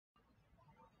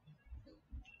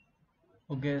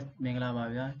Okay မင်္ဂလာပါ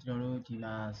ဗျာကျွန်တော်တို့ဒီ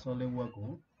မှာ solidworks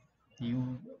ကို view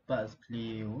pass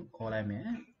play ကိုခေါ်လိုက်မယ်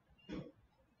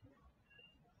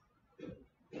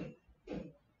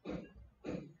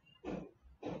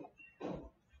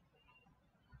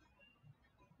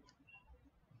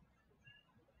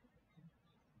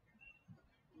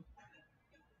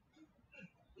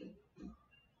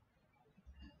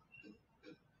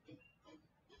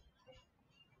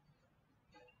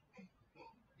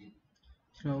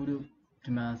ကျွန်တော်တို့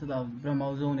ဒီမှာစတော့ပထမ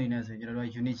ဆုံးအနေနဲ့ဆိုရင်ကျွန်တော်တို့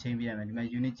unit change ပြရမယ်ဒီမှာ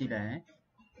unit ကြည့်လိုက်ရင်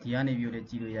ဒီကနေပြီးတော့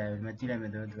ကြည့်လို့ရတယ်ဒီမှာကြည့်လိုက်မ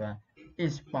ယ်ဆိုတော့သူက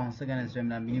inch pound second နဲ့ဆွဲမ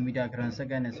လား millimeter gram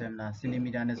second နဲ့ဆွဲမလား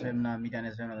centimeter နဲ့ဆွဲမလား meter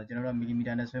နဲ့ဆွဲမလားဆိုကျွန်တော်တို့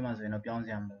millimeter နဲ့ဆွဲမှာဆိုရင်တော့ပြောင်းစ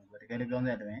ရာမလိုဘူးတကယ်လို့ပြောင်းစ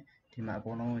ရာလိုရင်ဒီမှာအ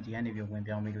ကုန်လုံးကိုဒီကနေပြီးဝင်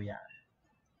ပြောင်းပေးလို့ရ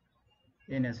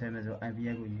တယ် inch နဲ့ဆွဲမယ်ဆို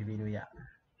IPS ကိုယူပေးလို့ရတယ်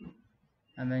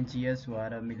MNGS ဆို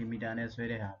တော့ millimeter နဲ့ဆွဲ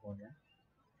တဲ့ဟာပေါ့ဗျာ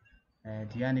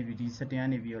ဒီကနေပြီးဒီ setting က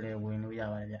နေပြီးတော့လည်းဝင်လို့ရ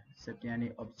ပါတယ်ဗျ setting ကနေ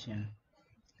option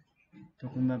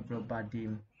document property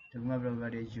unit မှာ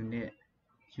လ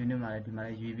ည်းဒီမှာလ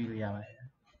ည်းရွေးပြီးလို့ရပါတ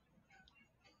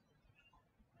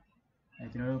ယ်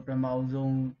ကျွန်တော်တို့ပထမအ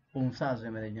ဆုံးပုံစဆိုရ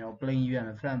င်လည်းကျွန်တော် plane ရွေးရမ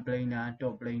ယ် front plane လား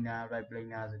top plane လား right plane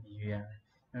လားဆိုပြီးရွေးရမယ်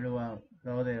ကျွန်တော်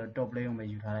တို့ကတော့ top plane ကိုပဲ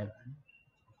ယူထားလိုက်ပါ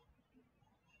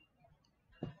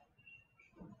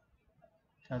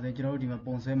ဒါဆိုရင်ကျွန်တော်တို့ဒီမှာ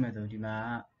ပုံဆွဲမယ်ဆိုဒီမှာ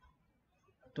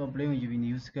top plane ကိုယူပြီး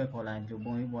new sketch ခေါ်လိုက်ဒီ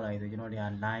ပုံလေးပေါ်လာပြီဆိုကျွန်တော်တို့ဒီဟာ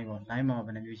line ပေါ့ line မှာဘ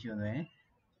ယ်နှမျိုးရှိအောင်ဆိုရင်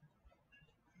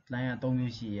line က3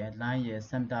မျိုးရှိရယ် line ရယ်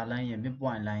center line ရယ်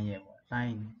midpoint line ရယ်ပေါ့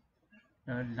line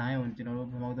line ကိုကျွန်တော်တို့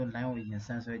ပထမဆုံး line ကိုအရင်ဆ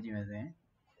န်းဆွဲကြည့်မယ်ဆိုရင်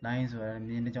line ဆိုတာ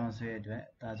မြင်းတစ်ကြောင်းဆွဲတဲ့အတွက်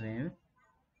ဒါဆိုရင်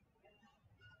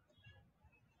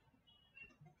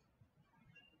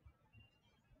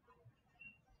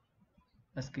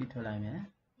escape ထွက်လိုက်မယ်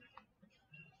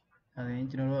ဒါဆိုရင်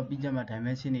ကျွန်တော်တို့ကပြီးကြမှာ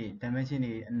dimension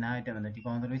တွေအနားတက်မယ်ဆိုဒီ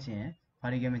ကောင်ဆိုလို့ရှိရင်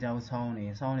vertical မကြောက်ဆောင်းနေ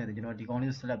ဆိုတော့ကျွန်တော်ဒီကောင်လေး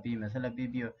ကို select ပေးမယ် select ပေး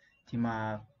ပြီးတော့ဒီမှာ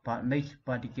make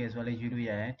particle ဆိုလည်းရွေးလို့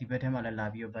ရတယ်ဒီဘက်ထဲမှာလည်းလာ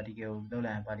ပြီးတော့ particle ကိုလောက်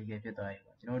လိုက်ရင် particle ဖြစ်သွားပြီ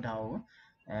ပေါ့ကျွန်တော်တို့ဒါကို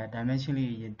dimension လေး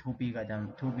ရင်ထိုးပေးရ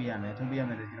မယ်ဆိုကျွန်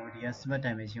တော်ဒီက smart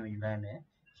dimension ကိုယူလိုက်မယ်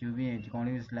ယူပြီးရင်ဒီကောင်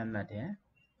လေးကို select မှတ်တယ်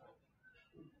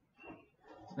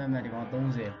select မှတ်ဒီကောင်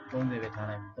30ပဲထား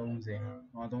လိုက်မယ်30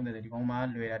ဆိုဒီကောင်မှာ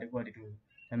လွယ်တာတခုကဒီလို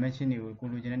dimension တွေကိုကို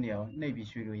လိုချင်တဲ့နေရာကိုနှိပ်ပြီး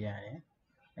ရွှေ့လို့ရတ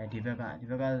ယ်ဒီဘက်ကဘယ်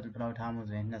လောက်ထားမှ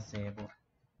ဆိုရင်20ပေါ့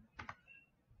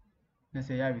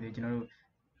20ရပြီဆိုကျွန်တော်တို့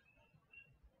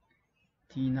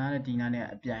ဒီနားနဲ့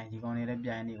အပြိုင်ဒီကောင်တွေလည်း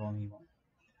ပြိုင်နေကုန်ပြီပေါ့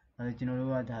အဲဒါကျွန်တော်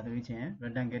တို့ကဒါဆိုရင်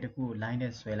rectangle တစ်ခုကို line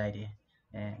နဲ့ဆွဲလိုက်တယ်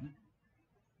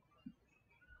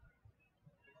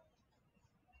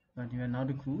ဒီမှာနောက်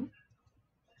တစ်ခု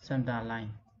center line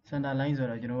ဆို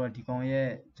တော့ကျွန်တော်တို့ကဒီကောင်ရဲ့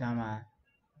ဂျာမှာ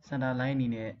center line အနေ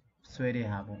နဲ့ဆွဲတဲ့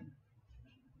ဟာပေါ့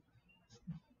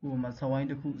ဥပမာစဝိုင်း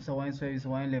တစ်ခုစဝိုင်းဆွဲပြီးစ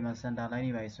ဝိုင်းလေမှာ center line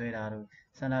တွေပဲဆွဲတာတို့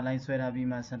center line ဆွဲထားပြီး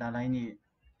မှ center line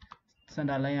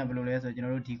ကဘယ်လိုလဲဆိုတော့ကျွန်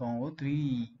တော်တို့ဒီကောင်ကို 3D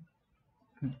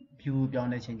view ပြော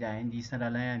င်းတဲ့ချိန်ကျရင်ဒီ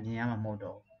center line ကမြင်ရမှာမဟုတ်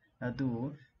တော့ဘူးသူ့ကို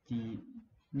ဒီ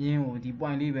မြင်းကိုဒီ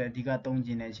point လေးပဲအဓိကသုံးကျ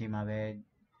င်တဲ့အချိန်မှာပဲ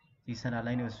ဒီ center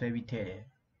line ကိုဆွဲပြီးထည့်တယ်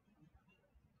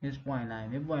midpoint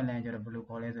line ကျတော့ဘယ်လို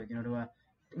ခေါ်လဲဆိုကျွန်တော်တို့က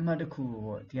အမှတ်တစ်ခုကို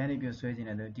ပေါ့ဒီကနေပြီးဆွဲကျင်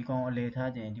တယ်ဆိုဒီကောင်အလဲ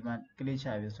ထားကျင်ဒီမှာ click ချ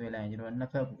ပြီးဆွဲလိုက်ရင်ကျွန်တော်နှ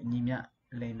စ်ဖက်အညီမျှ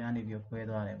အလဲများနေပြီးခွဲ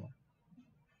သွားတယ်ပေါ့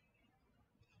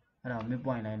အဲ့ဒါ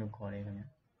midpoint line လို့ခေါ်တယ်ခင်ဗျ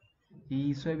ဒီ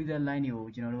ဆွဲပြီးတဲ့ line တွေကို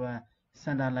ကျွန်တော်တို့က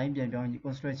center line ပြန်ပြောင်း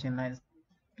construction line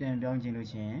ပြန်ပြောင်းခြင်းလို့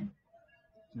ရှိရင်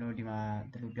ကျွန်တော်ဒီမှာ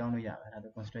ဒီလိုပြောင်းလို့ရပါတယ်ဒါ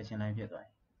ဆို construction line ဖြစ်သွားတ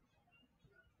ယ်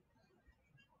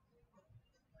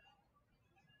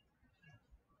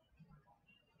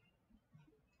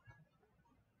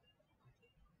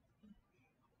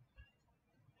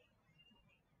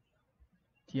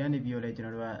ဒီကနေပြီးတော့လည်းကျွန်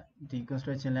တော်တို့ကဒီ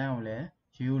construction line ကိုလည်း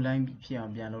U line ဖြစ်အော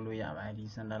င်ပြန်လုပ်လို့ရပါတယ်ဒီ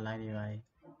center line တွေပါ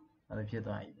အဲ့လိုဖြစ်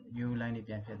သွားပြီ U line တွေ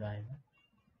ပြန်ဖြစ်သွားပြီ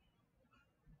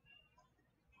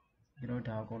ကျွန်တော်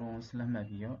ဒါအကုန်လုံး select မှတ်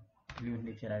ပြီးတော့ဒီလို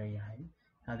နှိပ်ဖြတ်လိုက်ရပြီ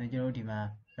ဒါဆိုကျွန်တော်တို့ဒီမှာ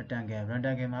rectangle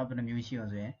မှာဘယ်နှမျိုးရှိအော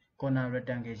င်ဆိုရင် corner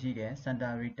rectangle ရှိတယ်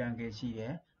center rectangle ရှိတ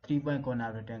ယ် 3 point corner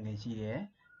rectangle ရှိတယ်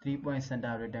 3 point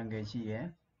center rectangle ရှိတယ်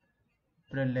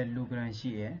parallelogram ရှိ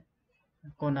တယ်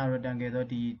corner rectangle ဆို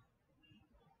ဒီ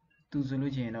သူဆို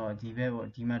လို့ရှိရင်တော့ဒီဘက်ပေါ့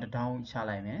ဒီမှာတစ်ထောင်းချ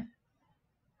လိုက်မယ်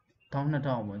ထောင်း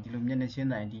2000ပေါ့ဒီလိုမျက်နှာချင်း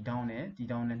တိုင်းဒီထောင်းနဲ့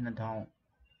2000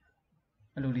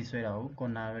အဲ့လိုလေးဆွဲတာကို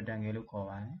corner rectangle လို့ခေါ်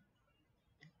ပါတယ်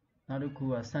နောက်တစ်ခု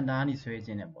က center ကနေဆွဲခြ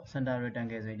င်းတယ်ပေါ့ center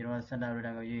rectangle ဆိုရင်ကျွန်တော်က center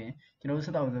rectangle ရေးရင်ကျွန်တော်တို့စ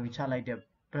တောက်ဆုံးချလိုက်တဲ့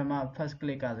ပထမ first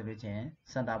click ကဆိုလို့ချင်း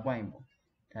center point ပေါ့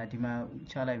ဒါဒီမှာ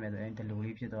ချလိုက်မယ်ဆိုရင်ဒီလို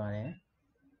လေးဖြစ်သွားတယ်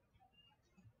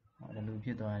ဒီလိုဖြ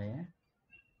စ်သွားတယ်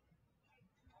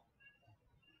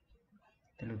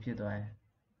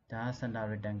ဒါက center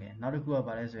rectangle နောက်တစ်ခုက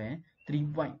ဘာလဲဆိုရင် 3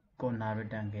 point corner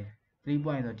rectangle 3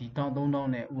 point ဆိုဒီတောင်း3000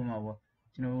နဲ့ဥပမာပေါ့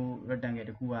ကျွန်တော် rectangle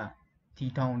တစ်ခုက ဒီ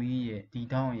ထောင်လေးရဲ့ဒီ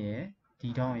ထောင်ရဲ့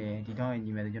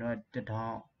ညီမယ်ဆိုကျွန်တော်ကတစ်ထော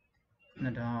င်နှ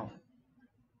စ်ထောင်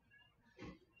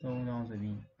သုံးထောင်ဆို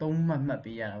ပြီးသုံးမှတ်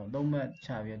ပေးရတာပေါ့သုံးမှတ်ချ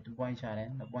ပြီး2 point ချတယ်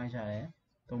2 point ချတယ်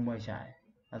3 point ချတယ်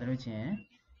ဒါဆိုလို့ချင်း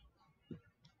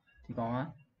ဒီကောင်က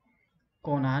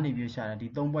ကော်နာနေပြီးရှာတာဒီ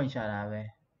3 point ရှာတာပဲ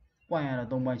point ကတော့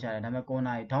3 point ရှာတယ်ဒါပေမဲ့ကော်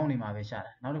နာကြီးထောင်းနေမှာပဲရှာ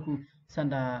တာနောက်တစ်ခု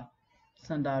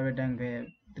center rectangle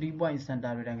 3 point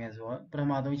center rectangle ဆိုတော့ပထ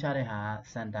မဆုံးရှာတဲ့ဟာ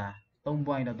center 3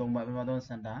 point တော့3 point ပထမဆုံး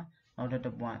center နောက်ထ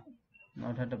ပ်1 point နော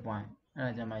က်ထပ်1 point အဲ့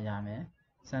ဒါကြမှာရမယ်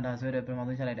center ဆိုတဲ့ပထမ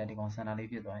ဆုံးရှာလိုက်တာဒီကောင် center လေး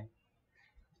ဖြစ်သွားပြီ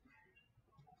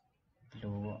ဒီ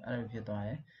လိုပေါ့အဲ့လိုဖြစ်သွားတ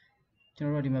ယ်ကျွ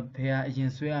န်တော်တို့ဒီမှာဘယ်ဟာအရင်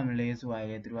ဆွဲရမလဲဆိုတာ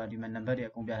လေသူတို့ကဒီမှာနံပါတ်တွေ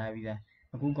အကုန်ပြထားပြီးသား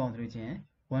အခုကောင်ဆိုလို့ချင်း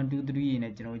1 2 3ရေ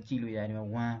နဲ့ကျွန်တော်ကြည့်လို့ရတယ်ဒီ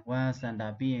မှာ1 center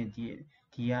ပြီးရင်ဒီ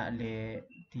ကအလေ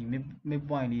ဒီ mid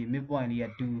point လေးက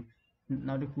2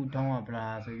နောက်တစ်ခုထောင်းကဗလာ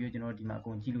ဆိုပြီးကျွန်တော်ဒီမှာအ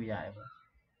ကုန်ကြည့်လို့ရတယ်ပေါ့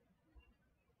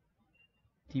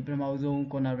ဒီပထမဆုံး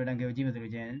corner rectangle ကိုကြည့်မယ်ဆို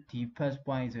လို့ချင်းဒီ first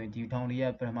point ဆိုရင်ဒီထောင်းလေးက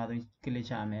ပထမဆုံး click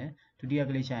ချမယ်ဒုတိယ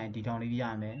click ချရင်ဒီထောင်းလေးရ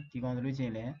မယ်ဒီကောင်ဆိုလို့ချ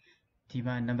င်းလည်းဒီ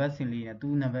မှာနံပါတ်စင်လေးနဲ့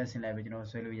သူ့နံပါတ်စင်လိုက်ပဲကျွန်တော်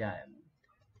ဆွဲလို့ရတယ်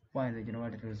point ဆိုကျွန်တော်က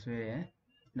ဒီလိုဆွဲရ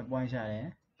2 point ရှာတယ်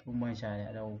2 point ရှာတယ်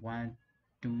အဲ့တော့1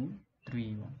 2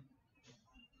 3ပေါ့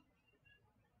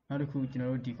နောက်တစ်ခုကျွန်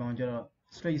တော်တို့ဒီကောင်ကျတော့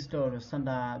straight slot တို့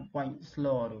center point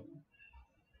slot တို့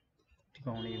ဒီ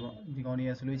ကောင်လေးပေါ့ဒီကောင်လေး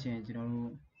ရဆိုလို့ရှိရင်ကျွန်တော်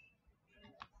တို့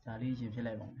ဒါလေးရှင်ဖြစ်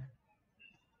လိုက်ပါမယ်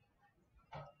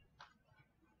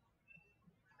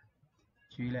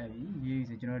ရွေးလိုက်ပြီရေး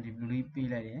ဆိုကျွန်တော်ဒီ blue လေးပေး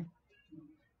လိုက်တယ်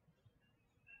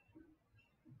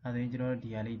အဲဒါကျွန်တော်တို့ဒီ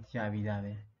ဟာလေးကြာပြီးသား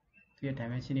ပဲဒီ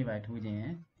dimension တွေပါထိုးခြင်းရ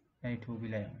င်အဲထိုး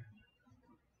ပြီးလိုက်အောင်ဘ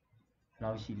ယ်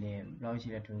လောက်ရှိ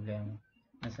လဲထိုးလိုက်အောင်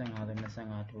25ဆို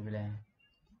25ထိုးပြီးလိုက်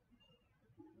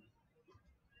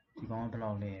ဒီကောင်ကဘယ်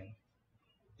လောက်လဲ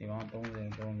ဒီကောင်က30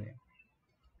ကျွန်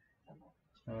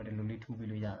တော်ဒီလိုလေးထိုးပြီး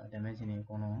လို့ရတယ် dimension တွေအ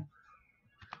ကုန်လုံး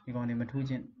ဒီကောင်တွေမထိုး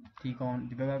ခြင်း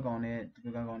ဒီဘက်ကကောင်နဲ့ဒီ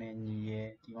ဘက်ကကောင်နဲ့ညီရဲ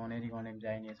ဒီကောင်နဲ့ပြို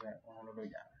င်နေဆိုရင်အကုန်လုံးလုပ်လို့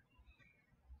ရတယ်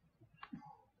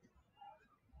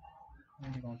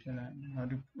ဒီကောင်ဖြစ်လိုက်နောက်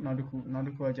တစ်ခု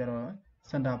ကကျတော့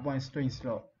center point straight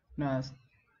slot နော်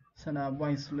center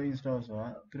point straight slot ဆိုတာ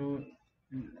သူတို့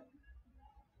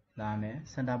လာမယ်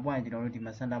center point ကျွန်တော်တို့ဒီ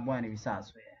မှာ center point နေပြီးစ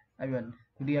ဆွဲအဲ့ပြီး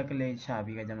ဒုတိယကလေးချ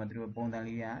ပြီးကြမှာသူတို့ပုံစံ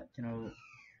လေးကကျွန်တော်တို့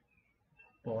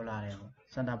ပေါ်လာတယ်ပေါ့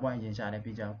center point ရင်ရှာတယ်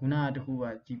ပြီးကြခုနကတခုက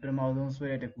ဒီပထမဆုံးဆွဲ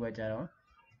တဲ့တခုကကျတော့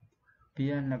ဘေး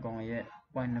ကနှစ်ကောင်ရဲ့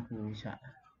point နှစ်ခုကိုရှာ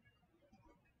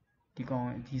ဒီကောင်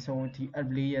ဒီဆုံးဒီ app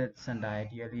လေးရဲ့ center ရဲ့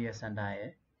ဒီ app လေးရဲ့ center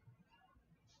ရဲ့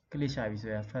click ရှာပြီး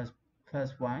ဆိုရ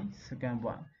first point second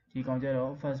point ဒီကောင်ကျ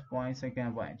တော့ first point second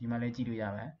point ဒီမှာလည်းကြည့်လို့ရ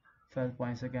ပါတယ် first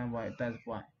point second point third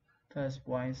point first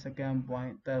point second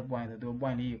point third point ဆိုတော့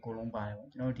point လေးအကုန်လုံးပါတယ်ပေါ့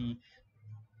ကျွန်တော်ဒီ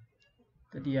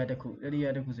တတိယတစ်ခု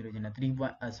ဆိုလို့ကျွန်တော်3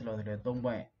 point s လို့ဆိုတော့3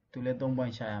 point သူလည်း3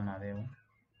 point ရှာရမှာပဲပေါ့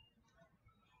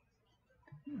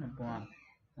2 point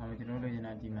နောက်ကျွန်တော်တို့ကျွန်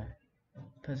တော်ဒီမှာ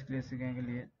first click second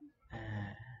click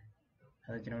အဲ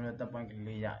ဒါကျွန်တော်တို့ third point က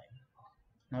လေးရတယ်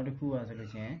နောက်တစ်ခုကဆို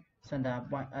လို့ချင်း center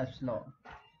point s slot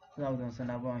နောက်ဆုံး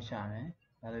center point ရှာမယ်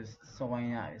ဒါဆိုစော်ဝိုင်း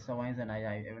ရပြီစော်ဝိုင်း center ရ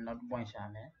ပြီအဲ့နောက်တစ် point ရှာ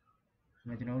မယ်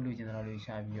ကျွန်တော်တို့လူချင်းတော်လေး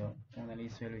ရှာပြီးတော့ပုံစံ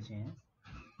လေးဆွဲလို့ချင်း